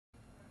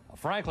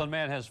Franklin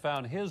man has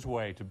found his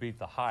way to beat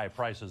the high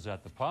prices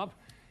at the pump.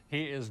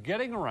 He is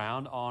getting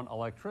around on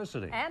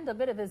electricity. And a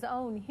bit of his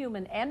own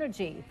human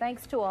energy,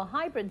 thanks to a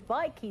hybrid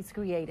bike he's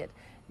created.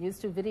 News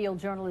 2 video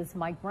journalist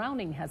Mike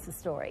Browning has the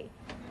story.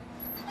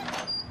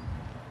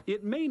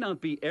 It may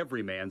not be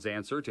every man's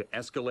answer to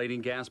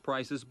escalating gas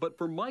prices, but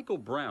for Michael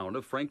Brown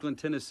of Franklin,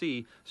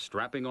 Tennessee,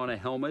 strapping on a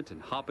helmet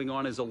and hopping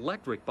on his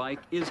electric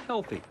bike is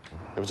healthy.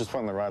 It was just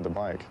fun to ride the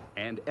bike.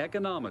 And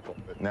economical.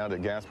 But now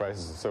that gas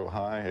prices are so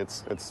high,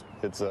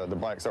 the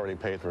bike's already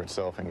paid for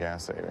itself in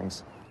gas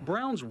savings.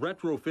 Brown's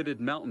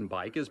retrofitted mountain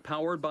bike is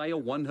powered by a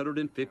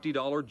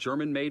 $150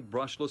 German-made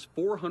brushless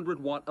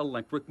 400-watt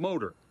electric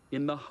motor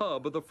in the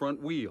hub of the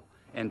front wheel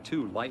and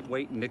 2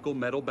 lightweight nickel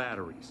metal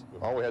batteries.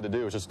 All we had to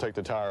do was just take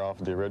the tire off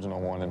of the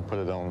original one and put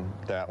it on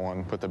that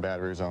one, put the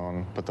batteries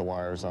on, put the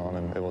wires on,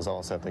 and it was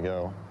all set to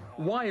go.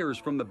 Wires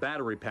from the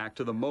battery pack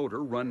to the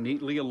motor run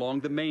neatly along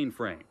the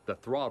mainframe, the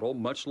throttle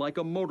much like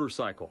a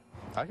motorcycle.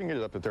 I can get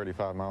it up to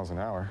 35 miles an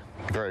hour.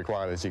 Very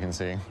quiet, as you can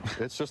see.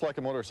 It's just like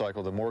a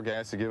motorcycle. The more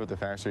gas you give it, the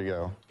faster you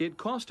go. It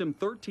cost him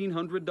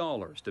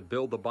 $1,300 to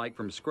build the bike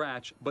from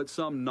scratch, but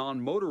some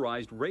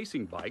non-motorized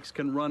racing bikes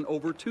can run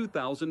over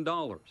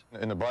 $2,000.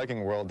 In the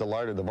biking world, the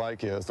lighter the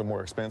bike is, the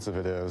more expensive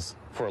it is.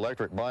 For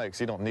electric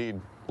bikes, you don't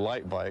need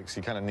light bikes.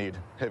 You kind of need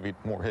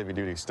more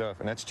heavy-duty stuff,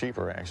 and that's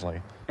cheaper,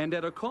 actually. And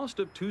at a cost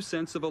of 2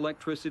 cents of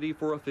electricity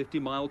for a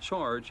 50-mile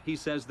charge, he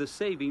says the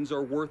savings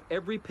are worth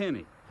every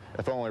penny.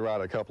 If I only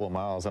ride a couple of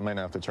miles, I may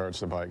not have to charge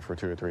the bike for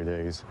 2 or 3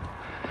 days.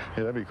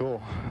 Yeah, that'd be cool.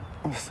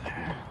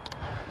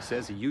 He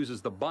says he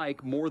uses the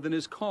bike more than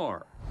his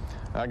car.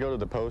 I go to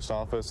the post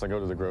office, I go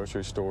to the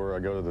grocery store, I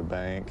go to the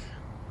bank.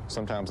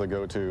 Sometimes I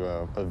go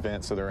to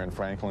events that are in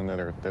Franklin that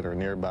are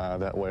nearby.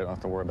 That way I don't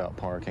have to worry about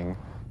parking.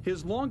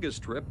 His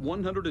longest trip,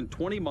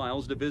 120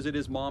 miles to visit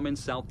his mom in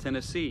South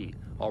Tennessee.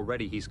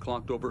 Already he's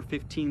clocked over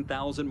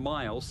 15,000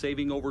 miles,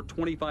 saving over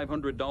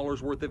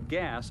 $2,500 worth of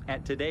gas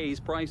at today's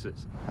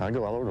prices. I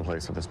go all over the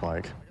place with this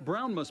bike.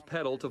 Brown must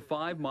pedal to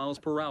 5 miles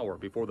per hour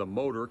before the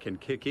motor can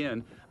kick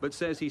in, but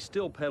says he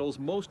still pedals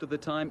most of the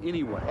time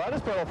anyway. Well, I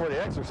just pedal for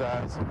the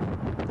exercise.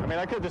 I mean,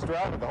 I could just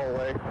drive it the whole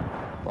way.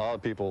 A lot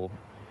of people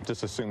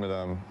just assume that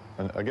I'm,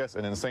 I guess,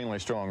 an insanely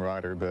strong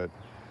rider, but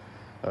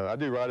I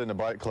do ride in the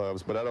bike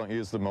clubs, but I don't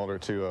use the motor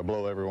to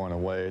blow everyone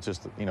away. It's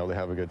just, they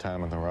have a good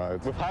time on the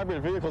rides. With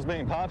hybrid vehicles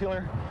being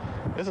popular,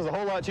 this is a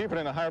whole lot cheaper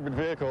than a hybrid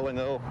vehicle, and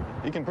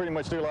you can pretty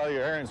much do a lot of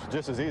your errands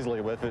just as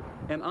easily with it.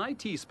 An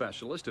IT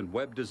specialist and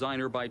web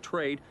designer by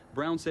trade,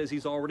 Brown says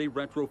he's already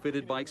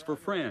retrofitted bikes for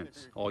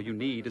friends. All you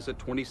need is a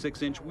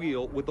 26-inch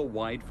wheel with a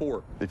wide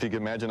fork. If you can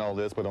imagine all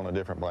this, but on a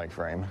different bike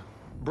frame.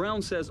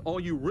 Brown says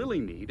all you really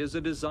need is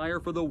a desire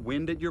for the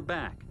wind at your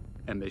back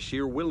and the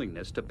sheer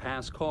willingness to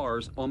pass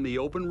cars on the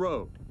open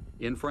road.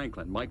 In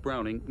Franklin, Mike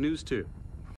Browning, News 2.